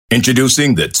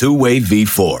Introducing the Two-Way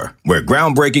V4, where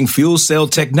groundbreaking fuel cell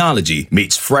technology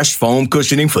meets fresh foam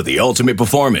cushioning for the ultimate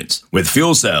performance. With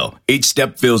Fuel Cell, each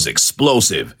step feels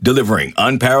explosive, delivering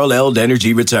unparalleled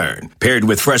energy return. Paired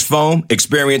with fresh foam,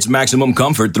 experience maximum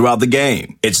comfort throughout the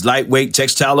game. Its lightweight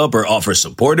textile upper offers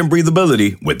support and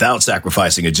breathability without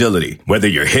sacrificing agility. Whether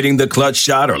you're hitting the clutch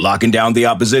shot or locking down the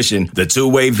opposition, the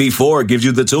Two-Way V4 gives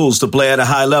you the tools to play at a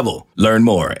high level. Learn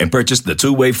more and purchase the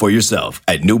Two-Way for yourself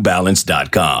at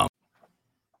newbalance.com.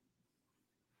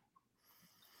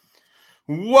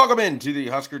 Welcome into the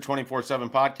Husker 24/7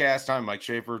 podcast. I'm Mike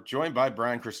Schaefer, joined by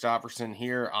Brian Christopherson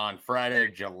here on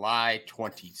Friday, July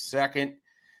 22nd.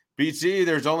 BC,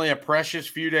 there's only a precious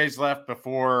few days left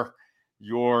before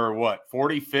your,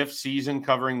 45th season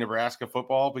covering Nebraska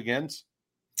football begins?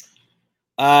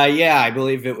 Yeah, I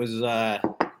believe it was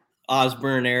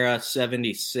Osborne era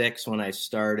 76 when I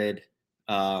started.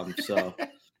 Are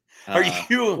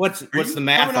you? What's the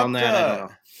math on that? I don't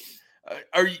know.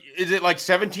 Is it like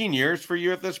 17 years for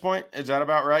you at this point? Is that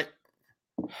about right?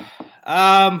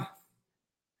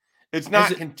 It's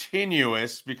not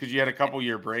continuous because you had a couple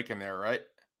year break in there, right?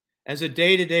 As a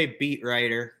day-to-day beat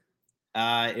writer,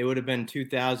 it would have been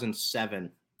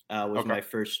 2007 was my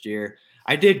first year.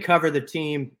 I did cover the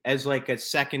team as like a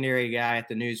secondary guy at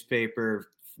the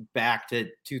newspaper back to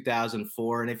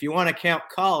 2004. And if you want to count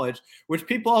college, which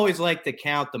people always like to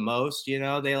count the most,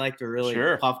 they like to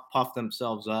really puff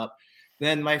themselves up.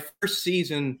 Then my first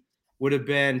season would have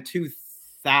been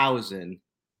 2000,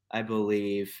 I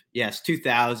believe. Yes,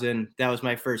 2000. That was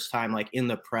my first time like in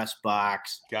the press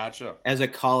box. Gotcha. As a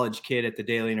college kid at the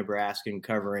Daily Nebraskan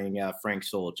covering Frank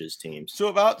Solich's teams. So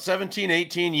about 17,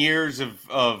 18 years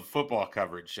of football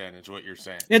coverage, then, is what you're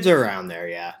saying. It's around there,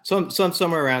 yeah.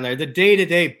 Somewhere around there. The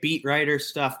day-to-day beat writer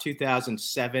stuff,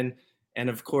 2007. And,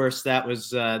 of course, that was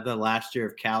the last year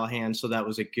of Callahan, so that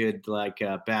was a good,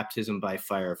 baptism by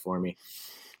fire for me.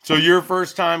 So your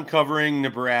first time covering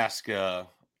Nebraska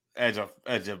as a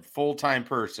full-time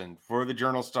person for the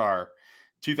Journal-Star,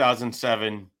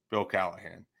 2007, Bill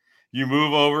Callahan. You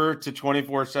move over to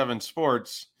 24/7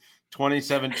 Sports,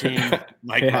 2017,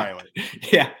 Mike Pilot.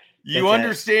 Yeah. You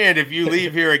understand if you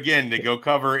leave here again to go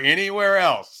cover anywhere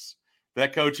else,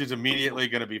 that coach is immediately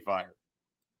going to be fired.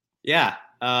 Yeah.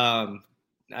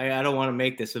 I don't want to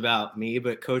make this about me,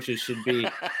 but coaches should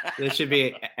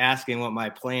be asking what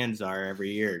my plans are every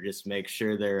year. Just make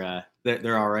sure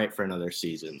they're all right for another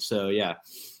season. So yeah.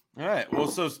 All right. Well,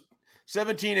 so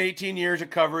 17, 18 years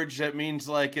of coverage, that means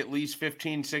like at least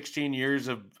 15, 16 years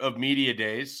of media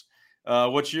days.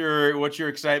 What's your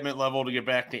excitement level to get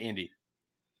back to Indy?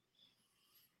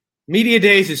 Media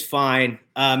days is fine.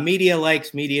 Media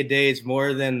likes media days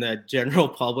more than the general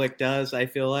public does, I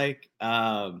feel like.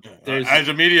 As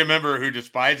a media member who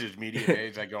despises media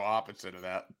days, I go opposite of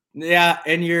that. Yeah,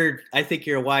 and I think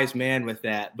you're a wise man with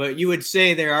that. But you would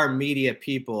say there are media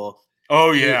people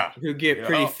who get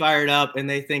pretty fired up, and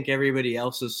they think everybody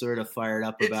else is sort of fired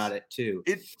up about it too.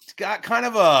 It's got kind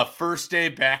of a first day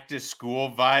back to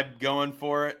school vibe going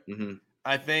for it,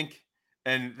 I think.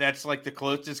 And that's like the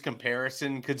closest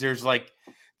comparison because there's like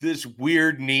this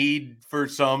weird need for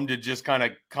some to just kind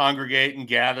of congregate and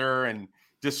gather and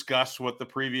discuss what the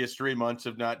previous 3 months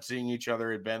of not seeing each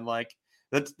other had been like.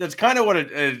 That's kind of what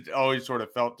it always sort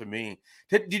of felt to me.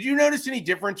 Did you notice any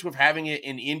difference with having it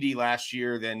in Indy last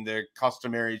year than the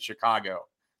customary Chicago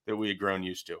that we had grown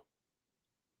used to?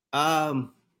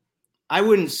 I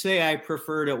wouldn't say I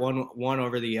preferred it one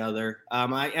over the other.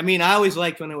 I mean, I always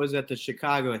liked when it was at the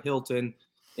Chicago Hilton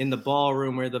in the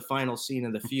ballroom where the final scene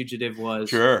of The Fugitive was.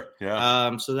 Sure,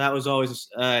 yeah. So that was always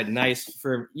nice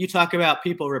for you. Talk about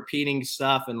people repeating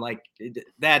stuff, and like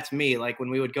that's me. Like when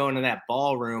we would go into that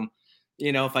ballroom,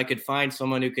 if I could find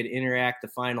someone who could interact the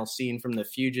final scene from The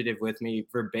Fugitive with me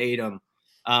verbatim,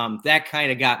 that kind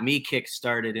of got me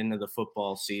kick-started into the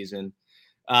football season.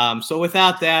 So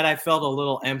without that, I felt a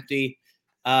little empty.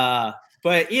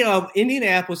 But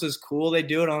Indianapolis is cool. They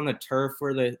do it on the turf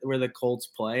where the Colts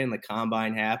play and the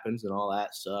combine happens and all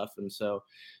that stuff. And so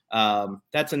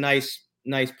that's a nice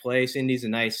place. Indy's a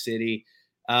nice city.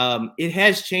 It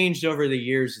has changed over the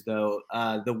years though.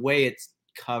 The way it's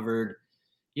covered,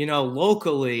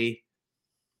 locally,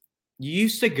 you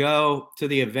used to go to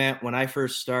the event when I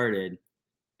first started.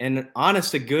 And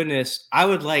honest to goodness, I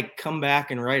would come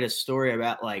back and write a story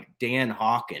about Dan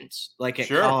Hawkins, at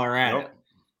Colorado. Yep.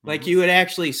 Like you would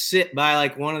actually sit by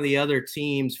one of the other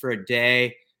teams for a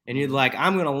day and you'd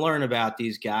I'm going to learn about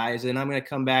these guys and I'm going to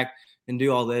come back and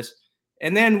do all this.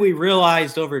 And then we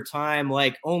realized over time,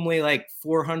 only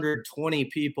 420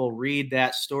 people read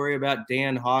that story about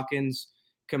Dan Hawkins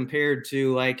compared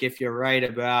to if you write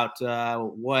about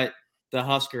what the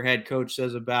Husker head coach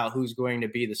says about who's going to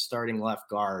be the starting left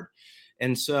guard.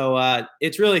 And so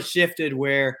it's really shifted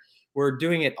where we're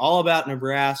doing it all about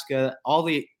Nebraska.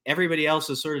 Everybody else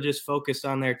is sort of just focused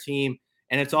on their team.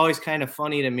 And it's always kind of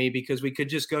funny to me because we could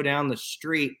just go down the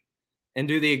street and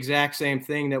do the exact same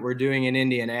thing that we're doing in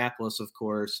Indianapolis, of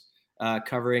course,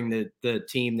 covering the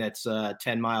team that's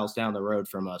 10 miles down the road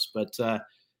from us. But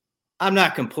I'm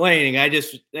not complaining. I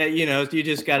just, you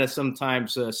just got to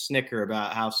sometimes snicker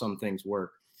about how some things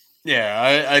work.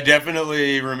 Yeah, I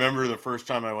definitely remember the first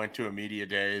time I went to a media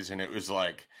days, and it was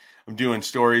like I'm doing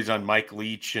stories on Mike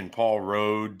Leach and Paul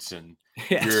Rhodes, and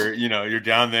yes. you're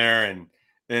down there and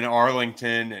in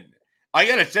Arlington, and I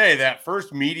gotta say that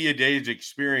first media days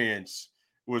experience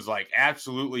was like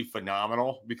absolutely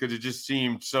phenomenal because it just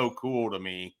seemed so cool to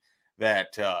me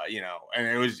that and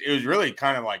it was really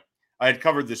kind of like I had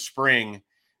covered the spring,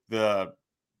 the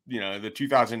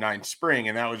 2009 spring,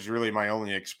 and that was really my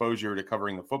only exposure to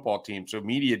covering the football team. So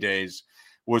media days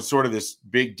was sort of this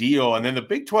big deal. And then the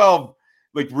Big 12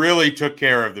 like really took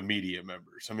care of the media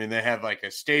members. I mean, they had like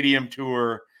a stadium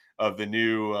tour of the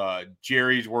new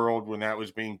Jerry's World when that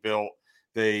was being built.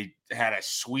 They had a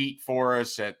suite for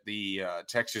us at the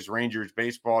Texas Rangers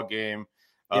baseball game.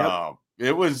 Yep.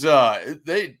 It was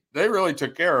they really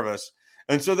took care of us.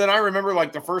 And so then I remember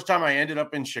like the first time I ended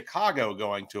up in Chicago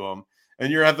going to them,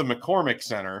 and you're at the McCormick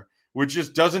Center, which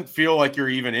just doesn't feel like you're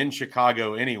even in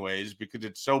Chicago anyways, because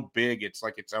it's so big. It's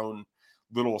like its own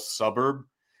little suburb.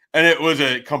 And it was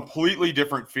a completely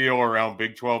different feel around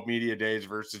Big 12 media days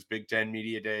versus Big 10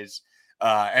 media days.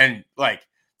 And like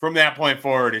from that point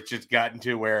forward, it's just gotten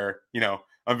to where,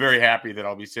 I'm very happy that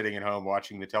I'll be sitting at home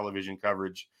watching the television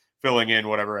coverage, filling in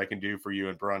whatever I can do for you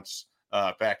and Bruntz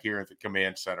back here at the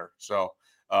command center. So,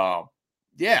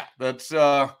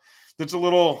 that's a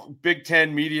little Big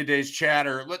 10 media days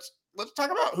chatter. Let's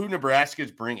talk about who Nebraska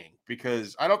is bringing,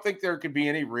 because I don't think there could be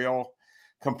any real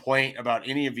complaint about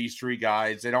any of these three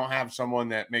guys. They don't have someone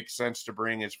that makes sense to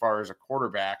bring as far as a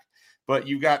quarterback, but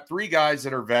you've got three guys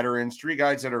that are veterans, three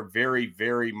guys that are very,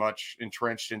 very much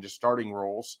entrenched into starting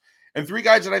roles, and three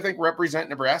guys that I think represent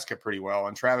Nebraska pretty well.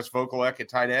 And Travis Vokolek at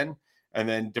tight end, and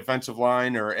then defensive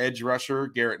line or edge rusher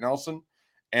Garrett Nelson,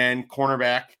 and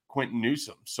cornerback Quinton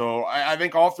Newsome. So I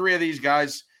think all three of these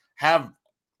guys have,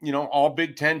 all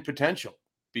Big 10 potential,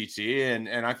 BC,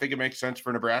 and I think it makes sense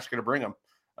for Nebraska to bring them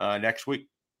next week.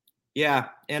 Yeah,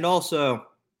 and also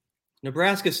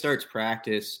Nebraska starts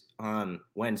practice on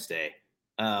Wednesday,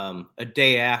 a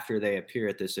day after they appear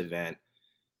at this event.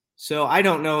 So I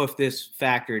don't know if this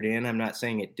factored in. I'm not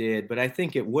saying it did, but I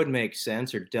think it would make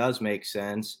sense, or does make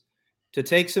sense, to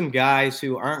take some guys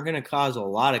who aren't going to cause a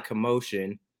lot of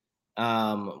commotion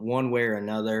one way or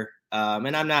another.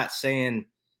 And I'm not saying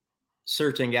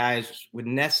certain guys would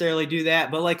necessarily do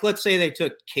that, but like, let's say they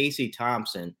took Casey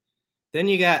Thompson. Then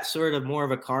you got sort of more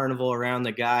of a carnival around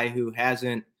the guy who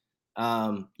hasn't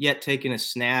yet taken a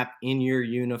snap in your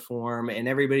uniform, and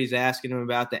everybody's asking him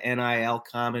about the NIL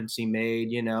comments he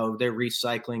made. They're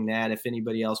recycling that if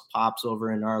anybody else pops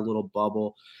over in our little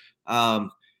bubble.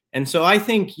 And so I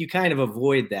think you kind of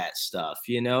avoid that stuff,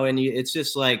 and it's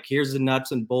just like, here's the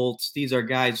nuts and bolts. These are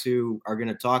guys who are going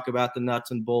to talk about the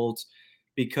nuts and bolts,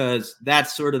 because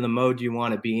that's sort of the mode you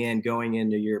want to be in going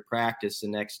into your practice the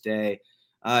next day.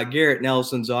 Garrett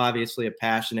Nelson's obviously a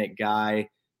passionate guy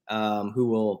who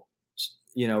will,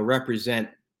 represent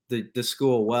the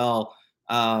school well.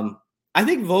 I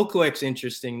think Vokolek's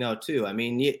interesting though too. I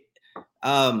mean,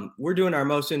 we're doing our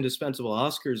most indispensable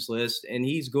Huskers list, and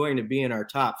he's going to be in our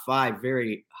top 5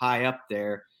 very high up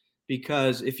there,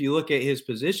 because if you look at his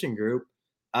position group,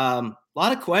 a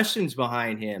lot of questions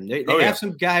behind him. They have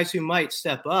some guys who might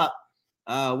step up,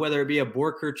 whether it be a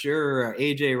Borkercher or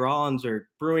AJ Rollins or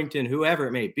Brewington, whoever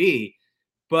it may be.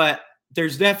 But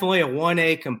there's definitely a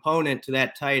 1A component to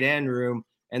that tight end room,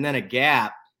 and then a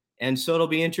gap. And so it'll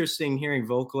be interesting hearing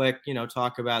Vokolek,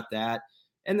 talk about that.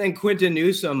 And then Quinton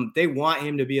Newsome, they want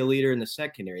him to be a leader in the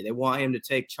secondary. They want him to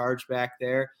take charge back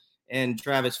there. And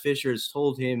Travis Fisher has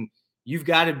told him, you've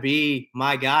got to be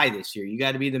my guy this year. You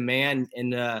got to be the man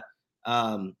and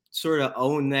sort of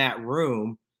own that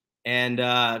room. And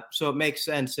so it makes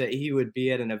sense that he would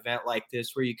be at an event like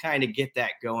this where you kind of get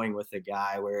that going with a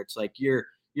guy where it's like you're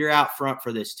out front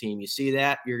for this team. You see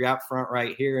that? You're out front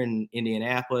right here in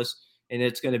Indianapolis, and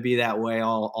it's going to be that way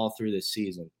all through this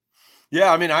season.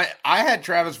 Yeah, I mean, I had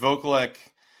Travis Vokolek,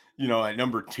 at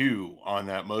number 2 on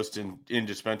that most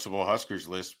indispensable Huskers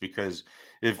list, because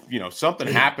if, something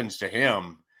happens to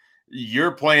him,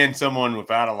 you're playing someone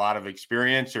without a lot of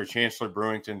experience, or Chancellor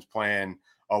Brewington's playing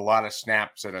a lot of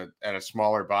snaps at a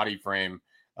smaller body frame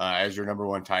as your number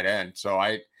 1 tight end. So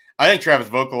I I think Travis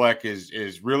Vokolek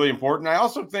is really important. I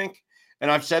also think,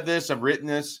 and I've said this, I've written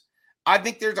this, I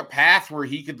think there's a path where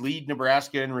he could lead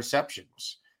Nebraska in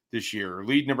receptions this year, or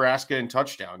lead Nebraska in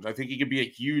touchdowns. I think he could be a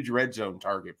huge red zone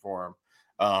target for him.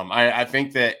 I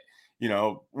think that, you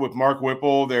know, with Mark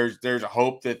Whipple, there's a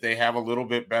hope that they have a little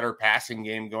bit better passing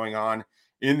game going on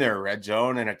in their red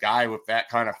zone, and a guy with that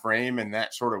kind of frame and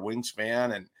that sort of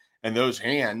wingspan and those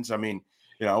hands. I mean,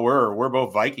 you know, we're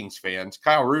both Vikings fans.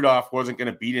 Kyle Rudolph wasn't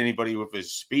going to beat anybody with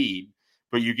his speed,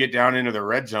 but you get down into the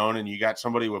red zone and you got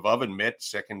somebody with oven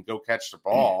mitts that can go catch the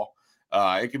ball.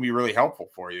 It can be really helpful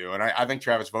for you. And I think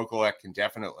Travis Vokolek can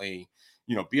definitely,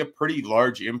 you know, be a pretty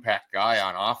large impact guy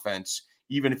on offense,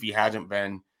 even if he hasn't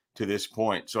been to this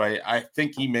point. So I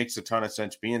think he makes a ton of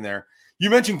sense being there.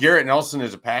 You mentioned Garrett Nelson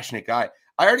as a passionate guy.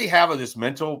 I already have this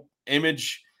mental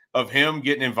image of him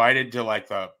getting invited to like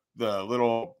the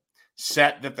little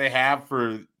set that they have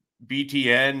for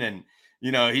BTN, and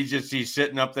you know he's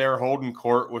sitting up there holding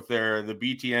court with the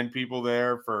BTN people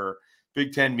there for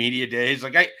Big Ten Media Days.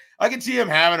 Like I can see him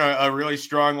having a really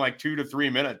strong like 2 to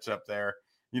 3 minutes up there,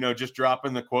 you know, just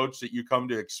dropping the quotes that you come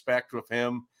to expect with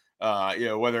him. You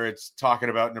know, whether it's talking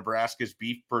about Nebraska's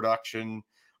beef production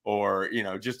or, you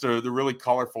know, just the really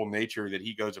colorful nature that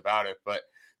he goes about it. But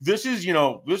this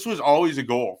was always a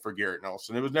goal for Garrett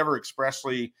Nelson. It was never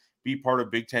expressly be part of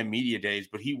Big Ten Media Days,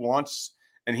 but he wants,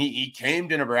 and he came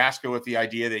to Nebraska with the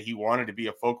idea that he wanted to be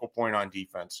a focal point on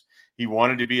defense. He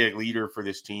wanted to be a leader for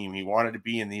this team. He wanted to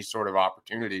be in these sort of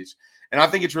opportunities. And I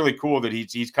think it's really cool that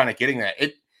he's kind of getting that.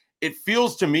 It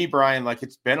feels to me, Brian, like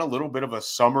it's been a little bit of a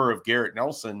summer of Garrett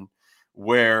Nelson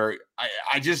where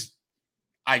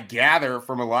I gather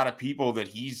from a lot of people that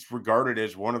he's regarded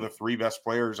as one of the 3 best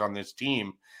players on this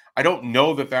team. I don't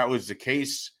know that was the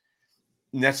case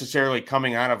necessarily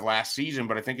coming out of last season,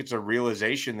 but I think it's a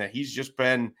realization that he's just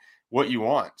been what you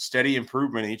want, steady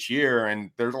improvement each year.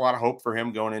 And there's a lot of hope for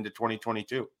him going into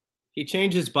 2022. He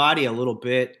changed his body a little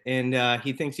bit, and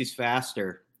he thinks he's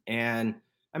faster. And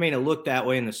I mean, it looked that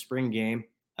way in the spring game.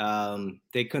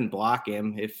 They couldn't block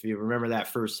him. If you remember that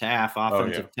first half,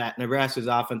 Nebraska's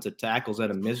offensive tackles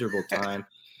had a miserable time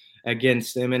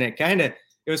against him. And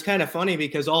it was kind of funny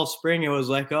because all spring it was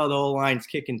like, oh, the whole line's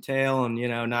kicking tail and, you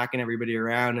know, knocking everybody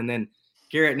around. And then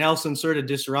Garrett Nelson sort of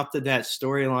disrupted that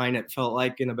storyline. It felt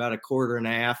like in about a quarter and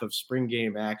a half of spring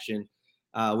game action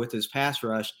with his pass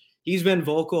rush. He's been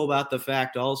vocal about the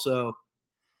fact also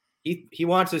he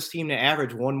wants his team to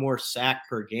average 1 more sack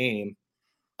per game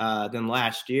than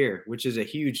last year, which is a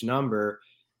huge number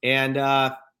and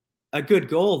a good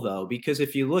goal, though, because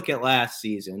if you look at last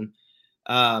season,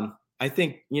 I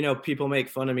think, you know, people make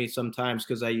fun of me sometimes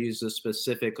because I use the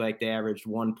specific, like they averaged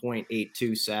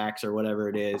 1.82 sacks or whatever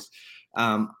it is.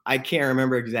 I can't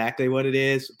remember exactly what it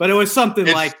is, but it was something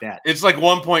like that. It's like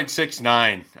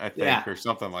 1.69, I think, or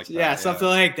something like that. Yeah, something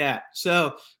like that.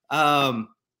 So,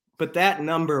 but that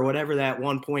number, whatever that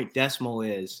 1 point decimal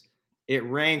is, it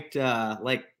ranked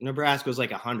like Nebraska was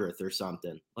like 100th or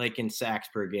something, like in sacks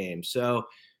per game. So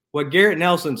what Garrett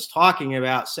Nelson's talking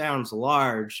about sounds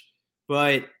large,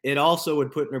 but it also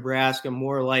would put Nebraska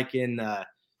more like in the,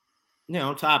 you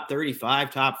know, top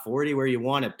 35, top 40, where you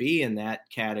want to be in that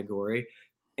category.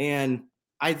 And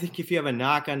I think if you have a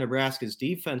knock on Nebraska's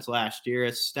defense last year,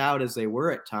 as stout as they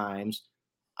were at times,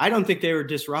 I don't think they were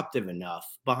disruptive enough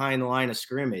behind the line of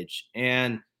scrimmage.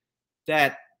 And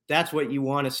that's what you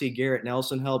want to see Garrett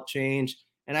Nelson help change.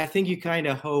 And I think you kind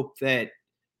of hope that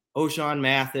O'Shawn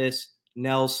Mathis,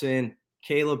 Nelson,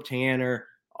 Caleb Tanner,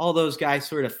 all those guys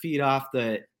sort of feed off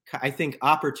the, I think,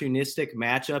 opportunistic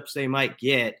matchups they might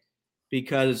get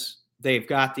because they've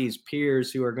got these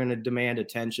peers who are going to demand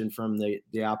attention from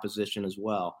the opposition as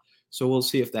well. So we'll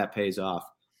see if that pays off.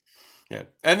 Yeah.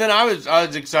 And then I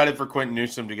was excited for Quentin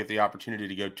Newsome to get the opportunity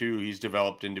to go too. He's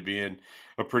developed into being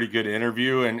a pretty good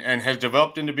interview and has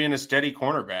developed into being a steady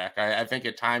cornerback. I think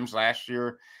at times last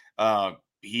year,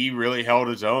 he really held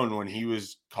his own when he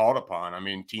was called upon. I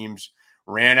mean, teams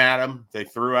ran at him, they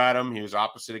threw at him. He was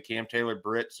opposite of Cam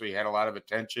Taylor-Britt, so he had a lot of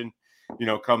attention, you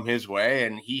know, come his way,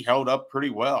 and he held up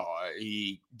pretty well.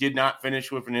 He did not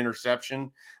finish with an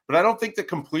interception, but I don't think the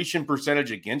completion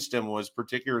percentage against him was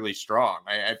particularly strong.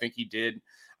 I think he did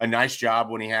a nice job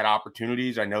when he had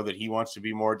opportunities. I know that he wants to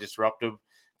be more disruptive,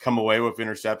 come away with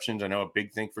interceptions. I know a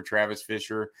big thing for Travis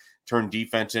Fisher, turn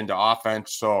defense into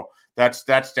offense. So that's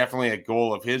definitely a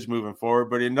goal of his moving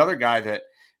forward. But another guy that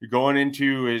going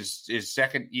into his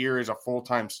second year as a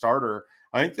full-time starter,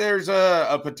 I think there's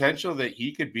a potential that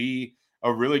he could be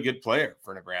a really good player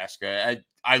for Nebraska.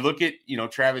 I look at, you know,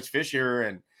 Travis Fisher,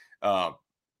 and a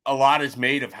lot is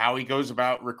made of how he goes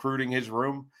about recruiting his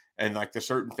room. and like the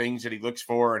certain things that he looks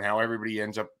for and how everybody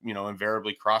ends up,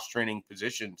 invariably cross-training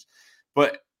positions.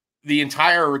 But the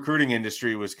entire recruiting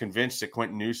industry was convinced that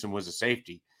Quinton Newsome was a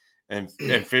safety. And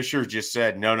Fisher just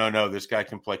said, no, this guy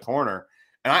can play corner.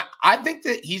 And I think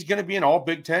that he's going to be an all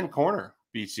Big Ten corner,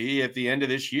 BC, at the end of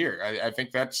this year. I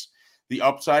think that's the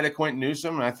upside of Quinton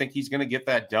Newsome, and I think he's going to get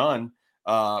that done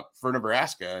for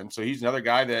Nebraska. And so he's another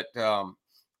guy that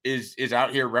is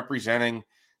out here representing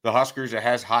the Huskers that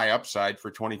has high upside for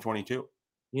 2022.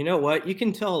 You know what? You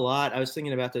can tell a lot. I was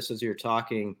thinking about this as you were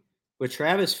talking. With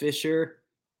Travis Fisher,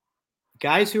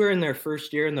 guys who are in their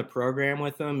first year in the program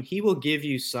with him, he will give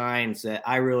you signs that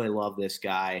I really love this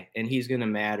guy and he's going to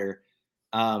matter.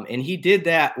 And he did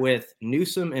that with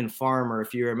Newsome and Farmer.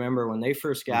 If you remember when they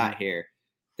first got here,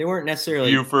 they weren't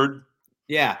necessarily Buford.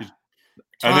 Yeah.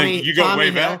 I think you go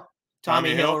way back.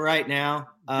 Tommy Hill right now.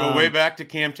 Go way back to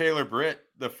Cam Taylor-Britt,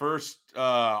 the first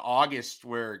August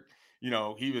where,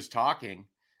 he was talking.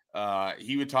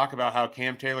 He would talk about how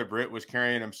Cam Taylor-Britt was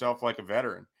carrying himself like a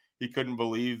veteran. He couldn't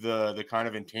believe the kind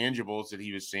of intangibles that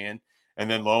he was seeing. And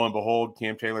then lo and behold,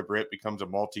 Cam Taylor-Britt becomes a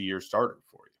multi-year starter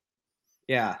for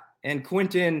you. Yeah. And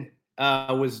Quinton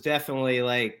was definitely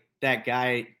like that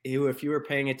guy who, if you were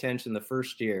paying attention the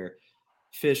first year,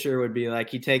 Fisher would be like,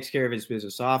 he takes care of his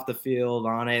business off the field,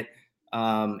 on it.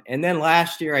 And then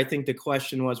last year, I think the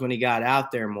question was when he got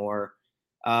out there more,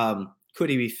 could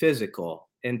he be physical?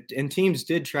 And teams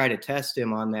did try to test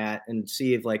him on that and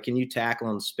see if, like, can you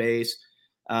tackle in space?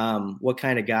 What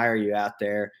kind of guy are you out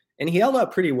there? And he held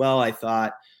up pretty well, I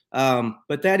thought.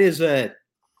 But that's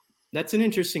an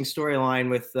interesting storyline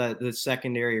with the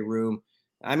secondary room.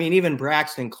 I mean, even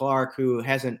Braxton Clark, who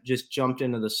hasn't just jumped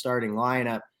into the starting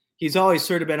lineup, he's always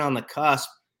sort of been on the cusp.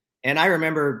 And I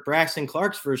remember Braxton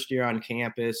Clark's first year on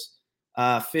campus,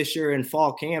 Fisher in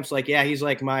fall camps, like, yeah, he's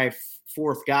like my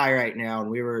fourth guy right now.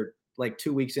 And we were like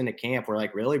 2 weeks into camp. We're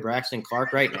like, really? Braxton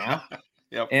Clark right now?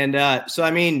 Yep. And so, I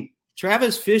mean,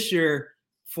 Travis Fisher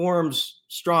forms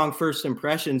strong first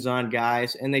impressions on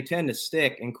guys, and they tend to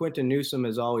stick. And Quinton Newsome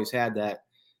has always had that,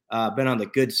 been on the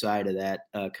good side of that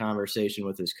conversation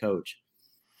with his coach.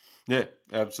 Yeah,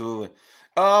 absolutely.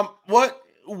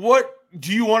 What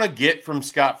do you want to get from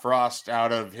Scott Frost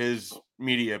out of his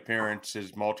media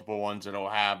appearances, multiple ones that he'll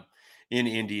have in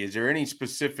Indy? Is there any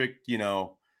specific,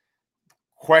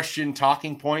 question,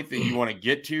 talking point that you want to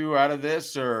get to out of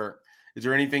this, or is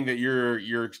there anything that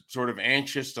you're sort of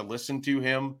anxious to listen to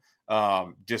him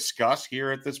discuss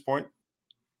here at this point?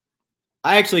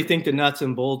 I actually think the nuts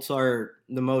and bolts are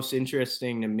the most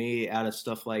interesting to me out of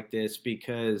stuff like this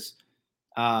because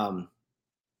I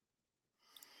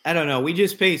don't know. We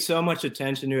just pay so much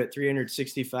attention to it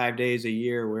 365 days a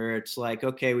year where it's like,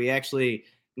 okay, we actually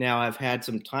now have had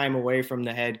some time away from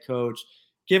the head coach.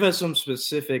 Give us some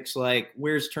specifics, like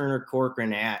where's Turner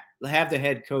Corcoran at? Have the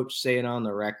head coach say it on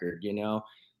the record,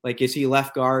 like, is he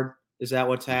left guard? Is that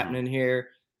what's happening here?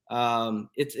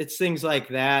 It's things like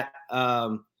that,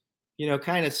 kind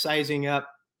of sizing up.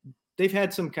 They've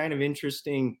had some kind of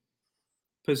interesting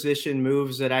position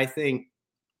moves that I think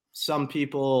some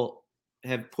people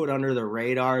have put under the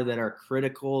radar that are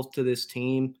critical to this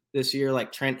team this year,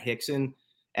 like Trent Hickson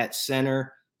at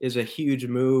center is a huge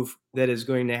move that is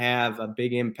going to have a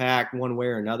big impact one way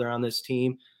or another on this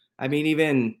team. I mean,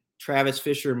 even Travis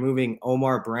Fisher moving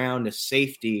Omar Brown to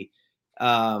safety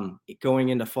going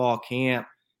into fall camp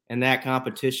and that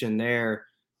competition there.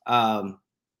 But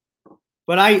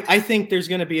I think there's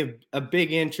going to be a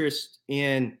big interest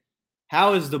in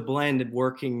how is the blend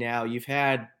working now. You've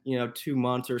had, 2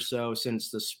 months or so since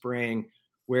the spring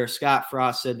where Scott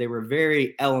Frost said they were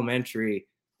very elementary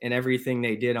in everything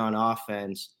they did on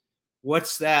offense.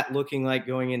 What's that looking like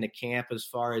going into camp as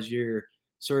far as your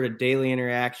sort of daily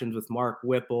interactions with Mark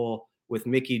Whipple, with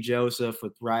Mickey Joseph,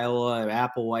 with Raiola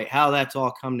Applewhite, how that's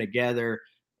all come together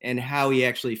and how he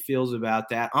actually feels about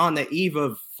that on the eve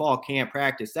of fall camp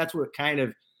practice? That's what kind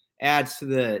of adds to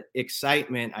the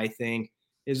excitement, I think,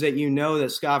 is that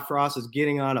that Scott Frost is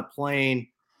getting on a plane,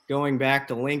 going back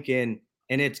to Lincoln,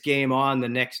 and it's game on the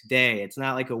next day. It's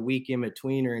not like a week in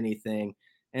between or anything.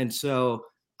 And so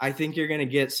I think you're going to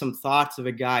get some thoughts of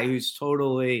a guy who's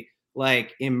totally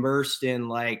like immersed in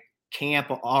like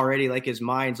camp already, like his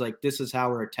mind's like, this is how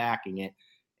we're attacking it.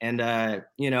 And,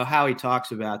 how he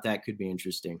talks about that could be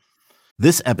interesting.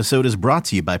 This episode is brought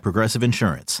to you by Progressive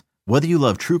Insurance. Whether you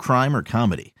love true crime or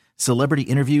comedy, celebrity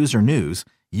interviews or news,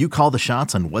 you call the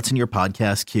shots on what's in your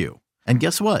podcast queue. And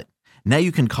guess what? Now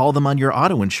you can call them on your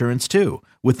auto insurance too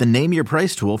with the Name Your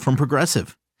Price tool from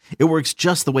Progressive. It works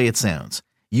just the way it sounds.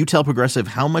 You tell Progressive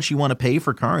how much you want to pay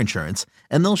for car insurance,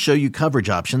 and they'll show you coverage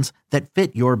options that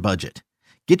fit your budget.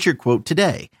 Get your quote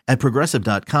today at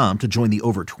Progressive.com to join the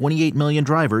over 28 million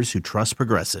drivers who trust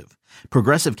Progressive.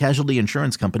 Progressive Casualty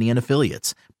Insurance Company and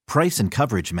Affiliates. Price and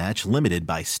coverage match limited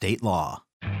by state law.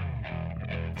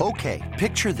 Okay,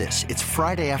 picture this. It's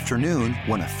Friday afternoon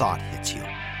when a thought hits you.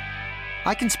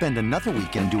 I can spend another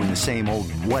weekend doing the same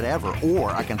old whatever,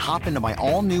 or I can hop into my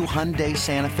all-new Hyundai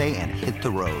Santa Fe and hit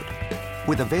the road.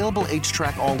 With available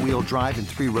H-Track all-wheel drive and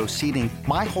 3-row seating,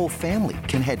 my whole family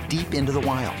can head deep into the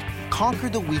wild. Conquer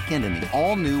the weekend in the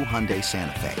all-new Hyundai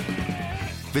Santa Fe.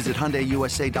 Visit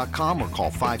HyundaiUSA.com or call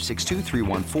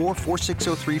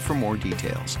 562-314-4603 for more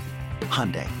details.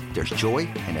 Hyundai, there's joy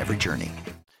in every journey.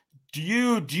 Do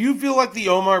you feel like the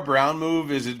Omar Brown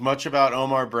move is as much about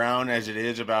Omar Brown as it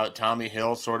is about Tommy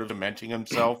Hill sort of cementing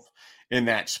himself in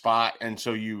that spot? And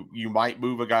so you might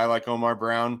move a guy like Omar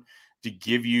Brown to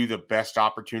give you the best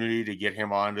opportunity to get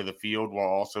him onto the field while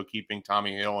also keeping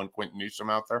Tommy Hill and Quentin Newsome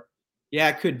out there? Yeah,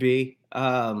 it could be.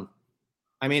 I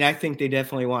mean, I think they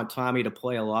definitely want Tommy to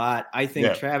play a lot. I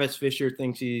think Travis Fisher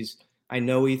thinks he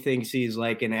thinks he's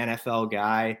like an NFL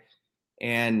guy.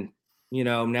 And,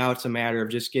 now it's a matter of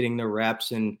just getting the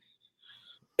reps, and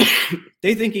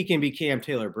they think he can be Cam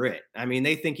Taylor-Britt. I mean,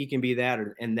 they think he can be that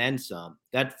and then some.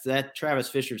 That Travis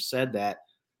Fisher said that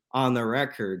on the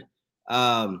record.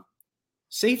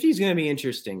 Safety is going to be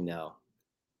interesting, though,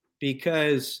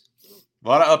 because a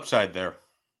lot of upside there.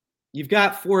 You've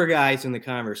got 4 guys in the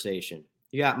conversation.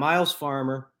 You got Miles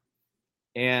Farmer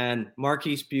and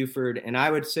Marquise Buford. And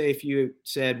I would say, if you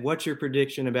said, what's your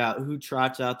prediction about who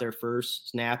trots out their first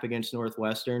snap against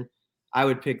Northwestern, I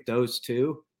would pick those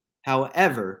 2.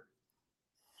 However,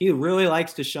 he really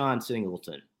likes Deshaun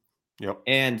Singleton. Yep.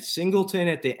 And Singleton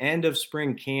at the end of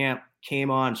spring camp came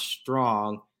on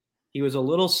strong. He was a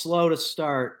little slow to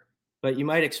start, but you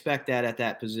might expect that at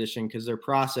that position because they're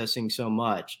processing so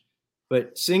much.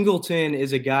 But Singleton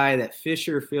is a guy that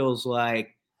Fisher feels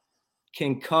like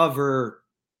can cover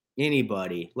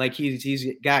anybody. Like he's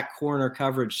got corner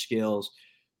coverage skills.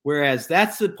 Whereas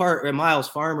that's the part where Miles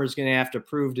Farmer is going to have to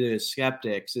prove to his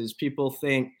skeptics, is people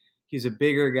think he's a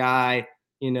bigger guy.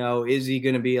 Is he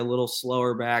going to be a little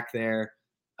slower back there?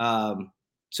 So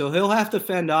he'll have to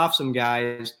fend off some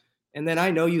guys. And then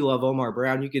I know you love Omar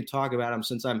Brown. You can talk about him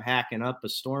since I'm hacking up a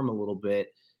storm a little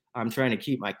bit. I'm trying to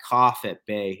keep my cough at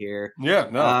bay here. Yeah,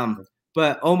 no.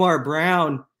 But Omar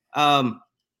Brown,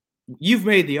 you've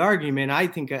made the argument, I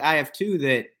think I have too,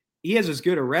 that he has as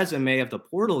good a resume of the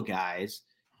portal guys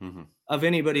of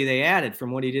anybody they added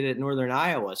from what he did at Northern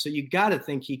Iowa. So you got to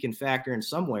think he can factor in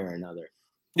some way or another.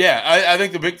 Yeah, I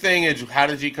think the big thing is, how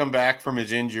does he come back from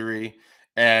his injury,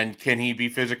 and can he be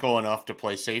physical enough to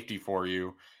play safety for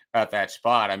you at that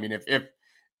spot? I mean, if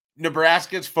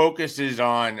Nebraska's focus is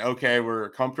on, okay, we're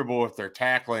comfortable with their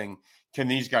tackling, can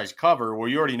these guys cover? Well,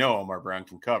 you already know Omar Brown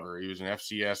can cover. He was an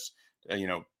FCS,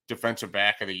 defensive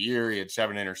back of the year. He had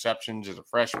 7 interceptions as a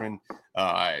freshman.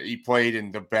 He played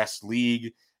in the best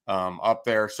league up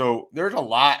there. So there's a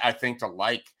lot, I think, to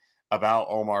like about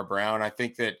Omar Brown. I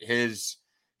think that his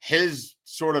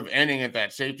sort of ending at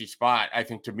that safety spot, I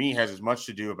think, to me, has as much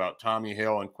to do about Tommy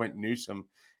Hill and Quentin Newsome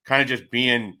kind of just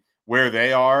being where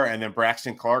they are, and then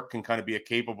Braxton Clark can kind of be a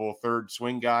capable third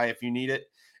swing guy if you need it.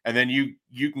 And then you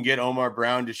can get Omar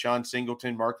Brown, Deshaun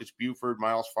Singleton, Marcus Buford,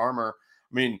 Miles Farmer.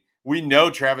 I mean, we know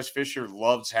Travis Fisher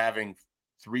loves having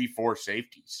 3-4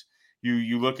 safeties.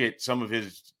 You look at some of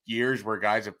his years where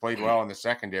guys have played well in the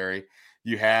secondary.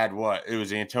 You had it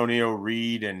was Antonio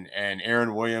Reed and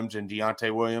Aaron Williams and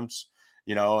Deontay Williams,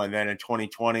 and then in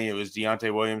 2020 it was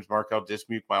Deontay Williams, Markel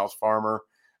Dismuke, Miles Farmer.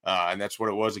 And that's what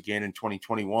it was again in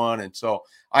 2021. And so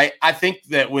I think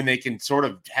that when they can sort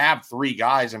of have 3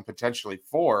 guys and potentially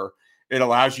 4, it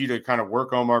allows you to kind of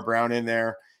work Omar Brown in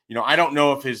there. I don't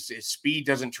know if his speed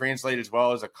doesn't translate as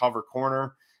well as a cover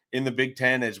corner in the Big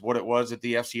Ten as what it was at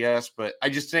the FCS, but I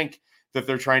just think that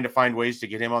they're trying to find ways to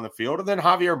get him on the field. And then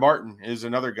Javier Martin is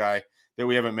another guy that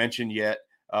we haven't mentioned yet.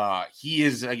 He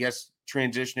is, I guess,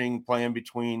 transitioning, playing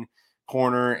between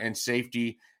corner and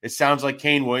safety. It sounds like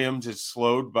Kane Williams is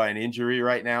slowed by an injury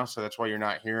right now, so that's why you're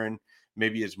not hearing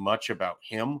maybe as much about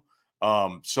him.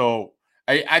 So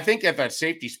I think at that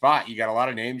safety spot, you got a lot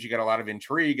of names, you got a lot of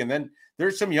intrigue, and then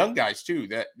there's some young guys too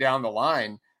that down the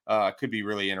line could be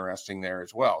really interesting there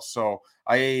as well. So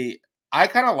I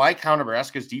kind of like how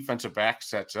Nebraska's defensive back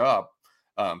sets up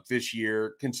this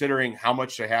year, considering how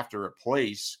much they have to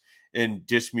replace in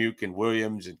Dismuke and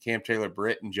Williams and Cam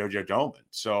Taylor-Britt and JoJo Domann.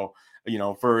 So,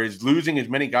 for losing as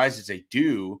many guys as they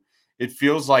do, it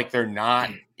feels like they're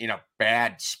not in a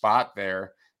bad spot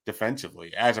there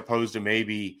defensively, as opposed to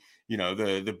maybe,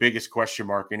 the biggest question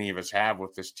mark any of us have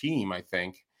with this team, I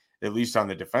think, at least on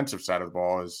the defensive side of the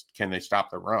ball, is can they stop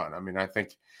the run? I mean, I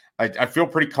think I feel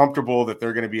pretty comfortable that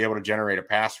they're going to be able to generate a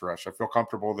pass rush. I feel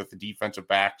comfortable that the defensive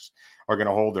backs are going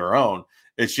to hold their own.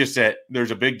 It's just that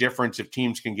there's a big difference if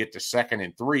teams can get to 2nd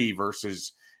and 3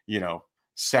 versus,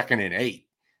 2nd and 8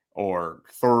 or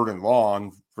 3rd and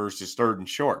long versus 3rd and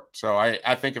short. So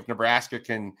I think if Nebraska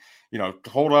can,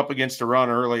 hold up against the run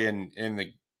early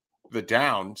in the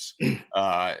downs,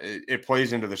 it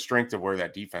plays into the strength of where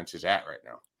that defense is at right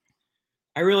now.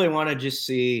 I really want to just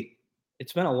see.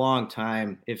 It's been a long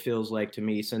time, it feels like to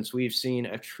me, since we've seen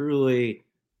a truly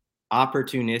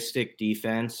opportunistic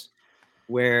defense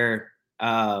where,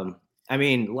 I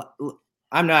think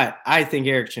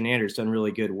Eric Chenander's done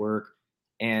really good work.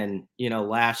 And,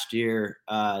 last year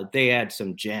they had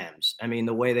some gems. I mean,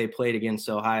 the way they played against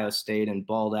Ohio State and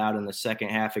balled out in the second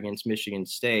half against Michigan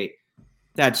State,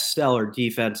 that's stellar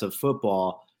defensive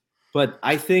football. But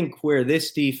I think where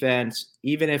this defense,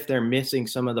 even if they're missing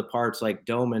some of the parts like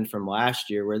Doman from last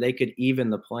year, where they could even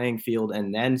the playing field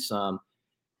and then some,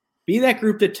 be that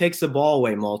group that takes the ball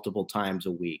away multiple times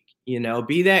a week.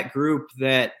 Be that group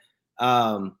that,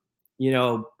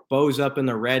 bows up in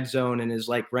the red zone and is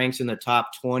ranks in the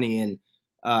top 20 in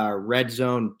red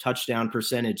zone touchdown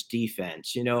percentage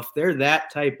defense. If they're that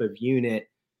type of unit,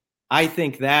 I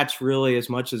think that's really, as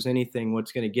much as anything,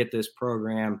 what's going to get this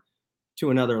program to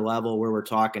another level where we're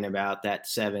talking about that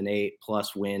 7-8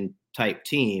 plus win type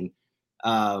team.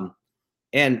 And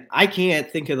I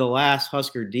can't think of the last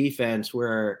Husker defense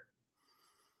where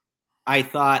I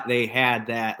thought they had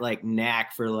that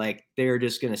knack for they're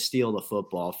just going to steal the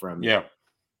football from you. Yeah.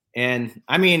 And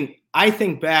I mean, I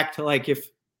think back to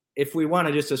if we want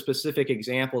to just a specific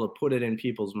example to put it in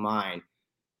people's mind,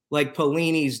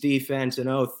 Pelini's defense in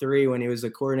 2003 when he was the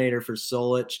coordinator for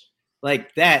Solich.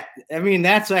 That, I mean,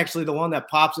 that's actually the one that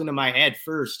pops into my head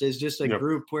first, is just a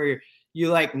group where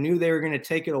you knew they were going to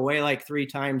take it away 3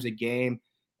 times a game.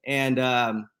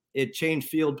 And it changed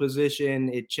field position.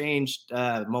 It changed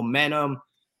momentum.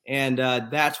 And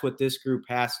that's what this group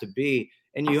has to be.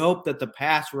 And you hope that the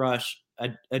pass rush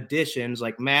additions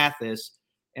like Mathis,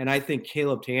 and I think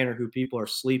Caleb Tanner, who people are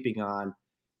sleeping on,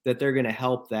 that they're going to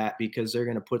help that, because they're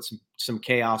going to put some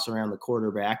chaos around the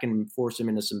quarterback and force him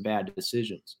into some bad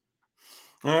decisions.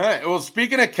 All right. Well,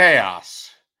 speaking of chaos,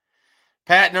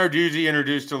 Pat Narduzzi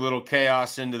introduced a little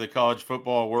chaos into the college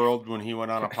football world when he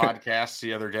went on a podcast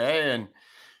the other day and,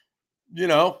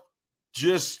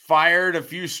 just fired a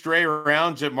few stray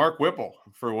rounds at Mark Whipple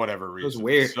for whatever reason. It was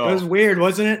weird. It was weird,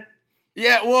 wasn't it?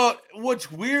 Yeah. Well,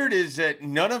 what's weird is that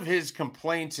none of his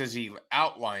complaints as he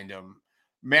outlined them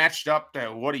matched up to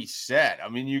what he said. I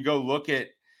mean, you go look at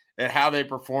how they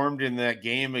performed in that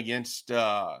game against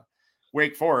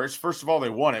Wake Forest. First of all, they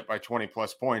won it by 20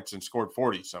 plus points and scored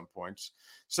 40 some points.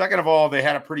 Second of all, they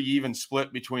had a pretty even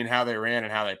split between how they ran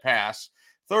and how they passed.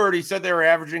 Third, he said they were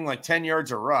averaging 10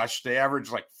 yards a rush. They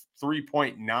averaged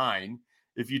 3.9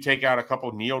 if you take out a couple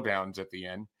kneel downs at the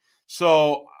end.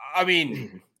 So, I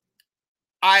mean,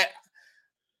 I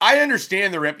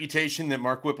understand the reputation that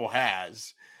Mark Whipple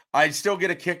has. I still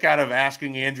get a kick out of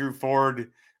asking Andrew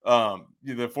Ford,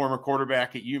 the former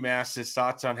quarterback at UMass, his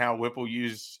thoughts on how Whipple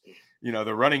used,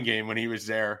 the running game when he was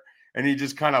there. And he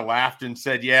just kind of laughed and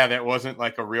said, yeah, that wasn't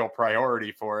a real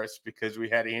priority for us because we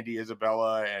had Andy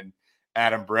Isabella and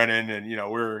Adam Brennan. And,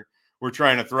 we're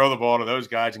trying to throw the ball to those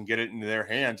guys and get it into their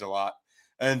hands a lot.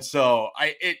 And so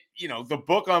the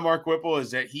book on Mark Whipple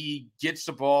is that he gets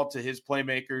the ball to his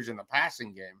playmakers in the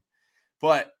passing game,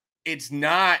 but it's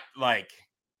not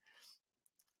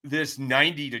this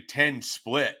 90-10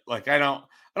 split. I don't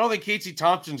think Casey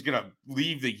Thompson's going to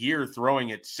leave the year throwing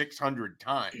it 600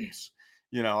 times.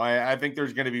 I think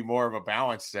there's going to be more of a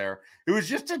balance there. It was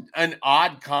just an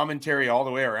odd commentary all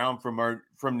the way around from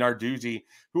Narduzzi,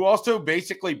 who also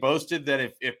basically boasted that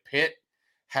if Pitt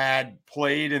had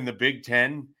played in the Big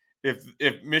Ten, if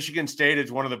Michigan State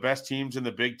is one of the best teams in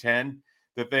the Big Ten,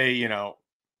 that they,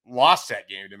 lost that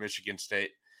game to Michigan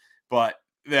State. But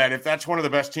that if that's one of the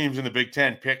best teams in the Big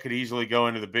Ten, Pitt could easily go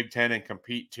into the Big Ten and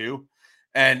compete too.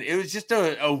 And it was just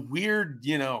a weird,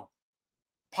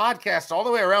 podcast all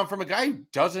the way around from a guy who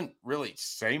doesn't really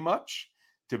say much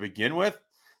to begin with.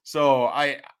 So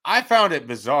I found it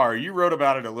bizarre. You wrote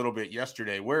about it a little bit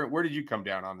yesterday. Where did you come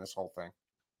down on this whole thing?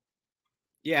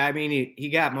 Yeah, I mean, he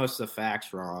got most of the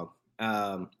facts wrong.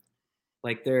 I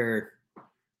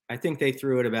think they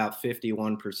threw it about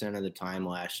 51% of the time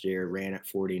last year, ran at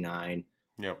 49.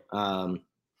 Yep.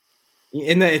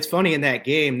 It's funny, in that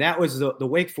game, that was the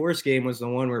Wake Forest game was the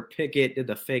one where Pickett did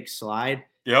the fake slide.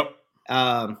 Yep.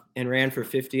 And ran for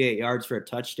 58 yards for a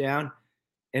touchdown.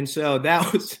 And so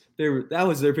that was that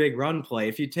was their big run play.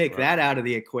 If you take that out of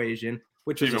the equation,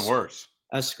 which was even worse,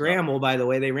 a scramble, by the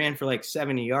way, they ran for like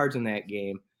 70 yards in that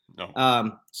game.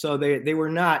 No. So they were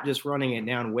not just running it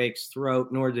down Wake's throat,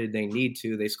 nor did they need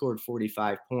to. They scored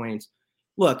 45 points.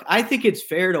 Look, I think it's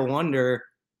fair to wonder.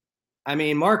 I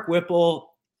mean, Mark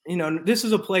Whipple, this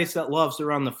is a place that loves to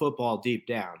run the football deep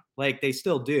down. Like they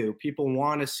still do. People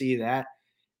want to see that.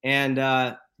 And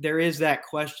there is that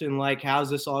question, like, how's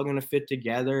this all going to fit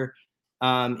together?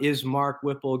 Is Mark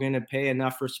Whipple going to pay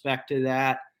enough respect to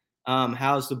that?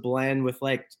 How's the blend with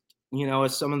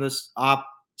some of this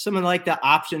some of like the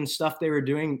option stuff they were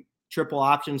doing, triple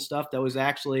option stuff that was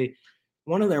actually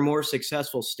one of their more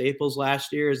successful staples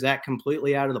last year. Is that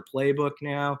completely out of the playbook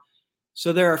now?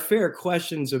 So there are fair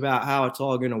questions about how it's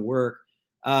all going to work.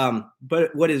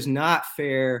 But what is not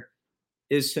fair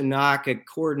is to knock a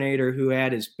coordinator who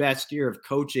had his best year of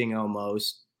coaching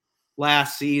almost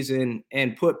last season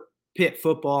and put Pitt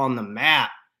football on the map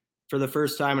for the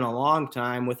first time in a long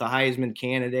time with a Heisman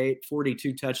candidate,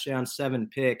 42 touchdowns, 7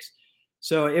 picks.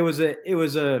 So it was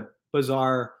a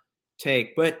bizarre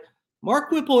take, but Mark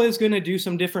Whipple is going to do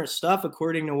some different stuff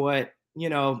according to what,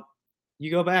 you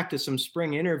go back to some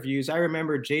spring interviews. I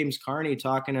remember James Carney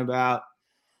talking about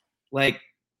like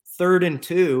 3rd and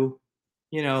 2,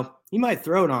 he might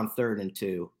throw it on 3rd and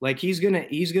 2. Like he's going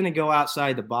to go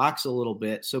outside the box a little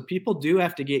bit. So people do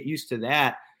have to get used to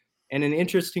that. And an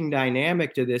interesting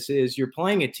dynamic to this is you're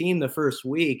playing a team the first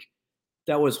week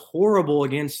that was horrible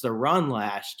against the run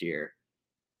last year.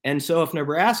 And so if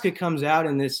Nebraska comes out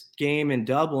in this game in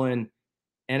Dublin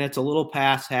and it's a little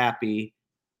pass happy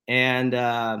and,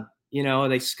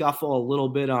 they scuffle a little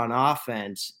bit on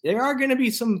offense, there are going to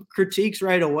be some critiques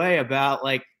right away about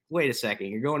like, wait a second,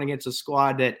 you're going against a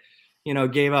squad that,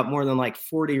 gave up more than like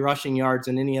 40 rushing yards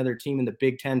than any other team in the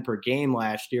Big Ten per game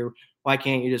last year. Why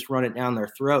can't you just run it down their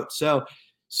throat? So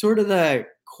sort of the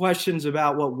questions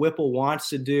about what Whipple wants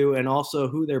to do and also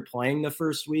who they're playing the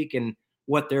first week and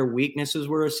what their weaknesses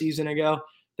were a season ago,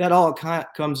 that all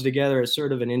comes together as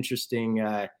sort of an interesting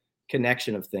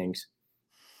connection of things.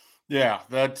 Yeah,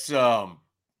 that's a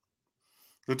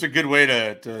good way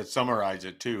to summarize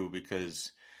it too,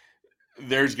 because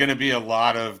there's going to be a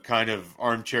lot of kind of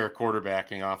armchair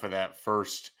quarterbacking off of that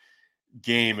first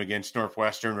game against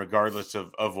Northwestern, regardless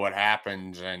of what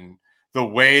happens. And the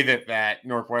way that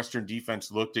Northwestern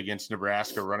defense looked against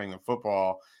Nebraska running the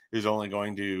football is only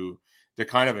going to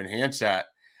kind of enhance that.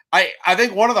 I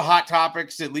think one of the hot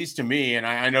topics, at least to me, and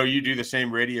I know you do the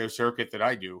same radio circuit that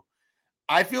I do,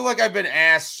 I feel like I've been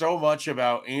asked so much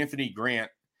about Anthony Grant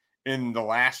in the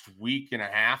last week and a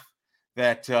half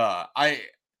that I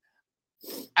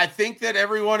think that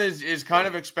everyone is kind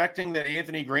of expecting that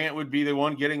Anthony Grant would be the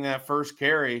one getting that first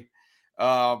carry.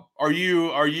 Are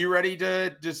you ready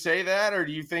to say that, or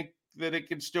do you think that it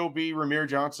could still be Rahmir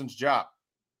Johnson's job?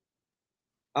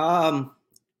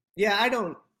 Yeah, I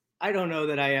don't know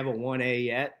that I have a 1A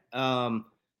yet.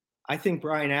 I think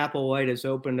Brian Applewhite has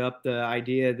opened up the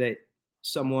idea that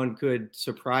someone could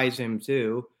surprise him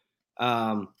too.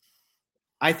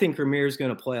 I think Rahmir's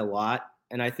going to play a lot,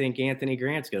 and I think Anthony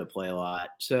Grant's going to play a lot.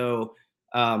 So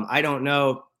I don't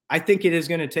know. I think it is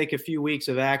going to take a few weeks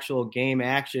of actual game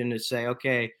action to say,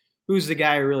 okay, who's the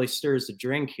guy who really stirs the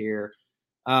drink here?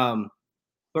 But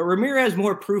Rahmir has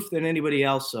more proof than anybody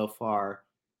else so far.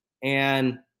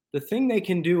 And the thing they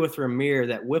can do with Rahmir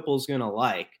that Whipple's going to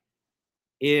like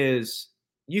is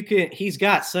he's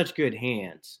got such good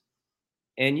hands.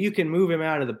 And you can move him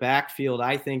out of the backfield,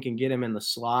 I think, and get him in the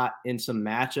slot in some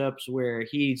matchups where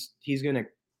he's going to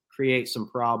create some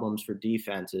problems for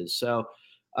defenses. So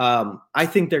I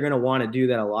think they're going to want to do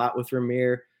that a lot with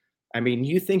Rahmir. I mean,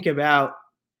 you think about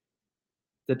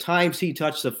the times he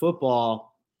touched the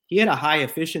football, he had a high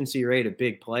efficiency rate of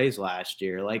big plays last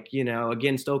year. Like,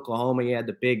 against Oklahoma, he had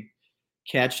the big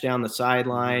catch down the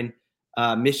sideline.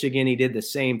 Michigan, he did the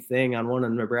same thing on one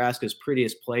of Nebraska's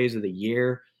prettiest plays of the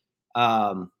year.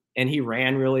 And he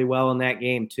ran really well in that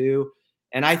game too.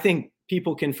 And I think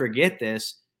people can forget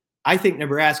this. I think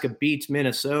Nebraska beats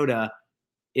Minnesota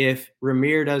if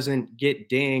Rahmir doesn't get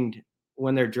dinged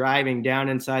when they're driving down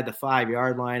inside the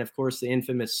 5-yard line. Of course, the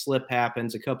infamous slip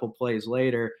happens a couple plays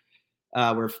later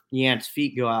where Yant's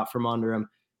feet go out from under him.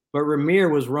 But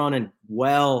Rahmir was running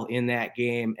well in that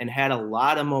game and had a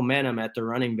lot of momentum at the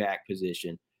running back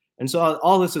position. And so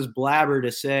all this is blabber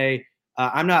to say,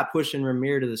 I'm not pushing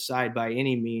Rahmir to the side by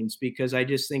any means, because I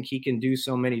just think he can do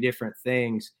so many different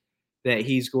things that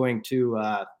he's going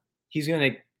to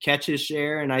catch his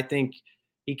share. And I think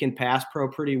he can pass pro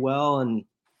pretty well. And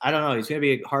I don't know, he's going to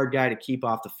be a hard guy to keep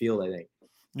off the field, I think.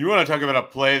 You want to talk about a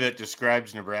play that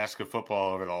describes Nebraska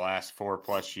football over the last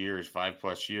 5+ years.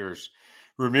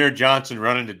 Rahmir Johnson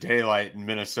running to daylight in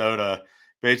Minnesota.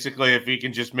 Basically, if he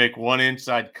can just make one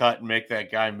inside cut and make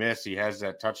that guy miss, he has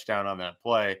that touchdown on that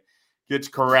play. Gets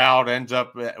corralled, ends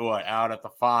up out at the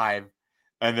 5,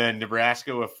 and then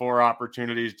Nebraska with 4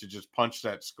 opportunities to just punch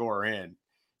that score in.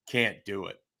 Can't do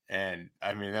it. And,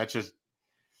 I mean, that's just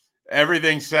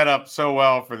everything set up so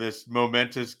well for this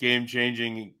momentous,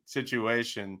 game-changing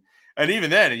situation. And even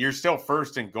then, you're still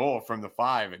first and goal from the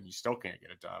 5, and you still can't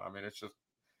get it done. I mean, it's just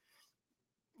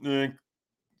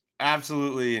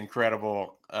absolutely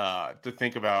incredible to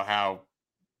think about how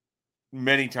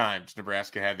many times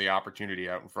Nebraska had the opportunity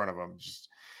out in front of them, just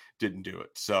didn't do it.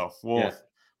 So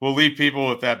we'll leave people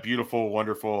with that beautiful,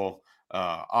 wonderful,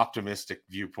 optimistic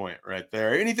viewpoint right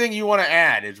there. Anything you want to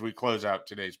add as we close out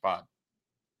today's pod?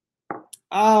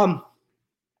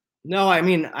 No, I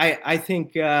mean, I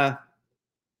think it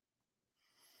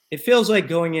feels like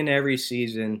going into every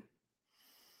season,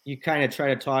 you kind of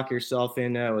try to talk yourself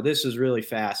in, oh, this is really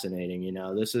fascinating. You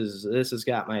know, this has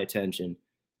got my attention.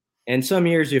 And some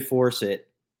years you force it.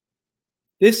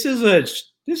 This is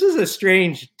a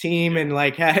strange team, and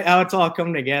like how it's all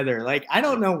come together. Like, I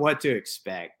don't know what to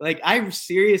expect. Like, I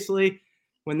seriously,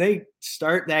 when they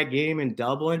start that game in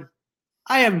Dublin,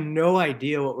 I have no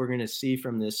idea what we're going to see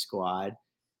from this squad.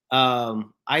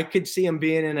 I could see them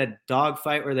being in a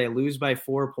dogfight where they lose by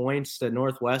 4 points to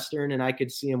Northwestern, and I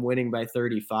could see them winning by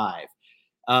 35.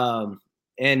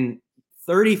 And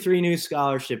 33 new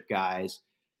scholarship guys.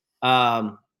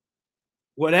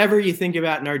 Whatever you think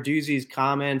about Narduzzi's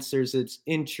comments, there's this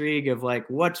intrigue of like,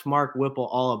 what's Mark Whipple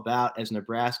all about as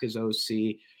Nebraska's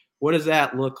OC? What does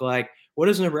that look like? What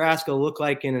does Nebraska look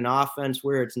like in an offense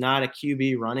where it's not a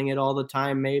QB running it all the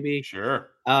time, maybe? Sure.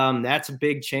 That's a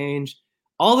big change.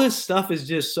 All this stuff is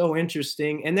just so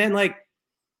interesting. And then, like,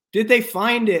 did they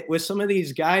find it with some of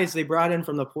these guys they brought in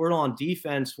from the portal on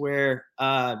defense where,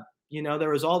 there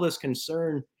was all this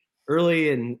concern early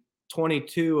in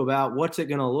 22 about what's it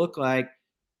going to look like?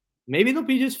 Maybe they'll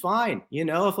be just fine. You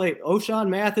know, if like O'Shawn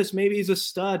Mathis, maybe he's a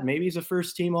stud. Maybe he's a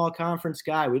first-team all-conference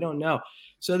guy. We don't know.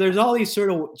 So there's all these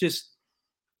sort of just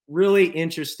really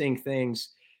interesting things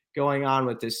going on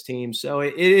with this team. So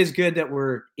it is good that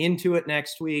we're into it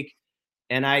next week.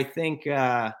 And I think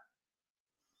this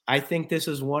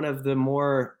is one of the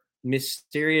more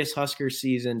mysterious Husker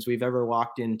seasons we've ever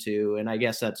walked into. And I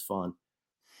guess that's fun.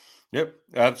 Yep,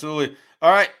 absolutely.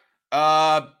 All right.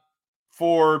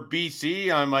 For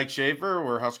BC, I'm Mike Schaefer.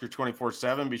 We're Husker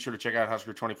 24/7. Be sure to check out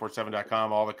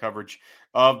Husker247.com. All the coverage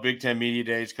of Big Ten Media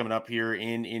Days coming up here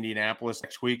in Indianapolis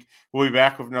next week. We'll be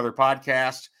back with another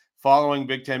podcast following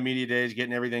Big Ten Media Days,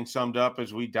 getting everything summed up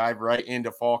as we dive right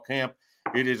into fall camp.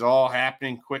 It is all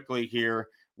happening quickly here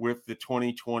with the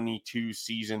 2022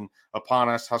 season upon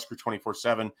us. Husker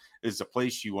 24/7 is the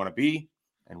place you want to be,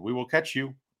 and we will catch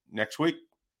you next week.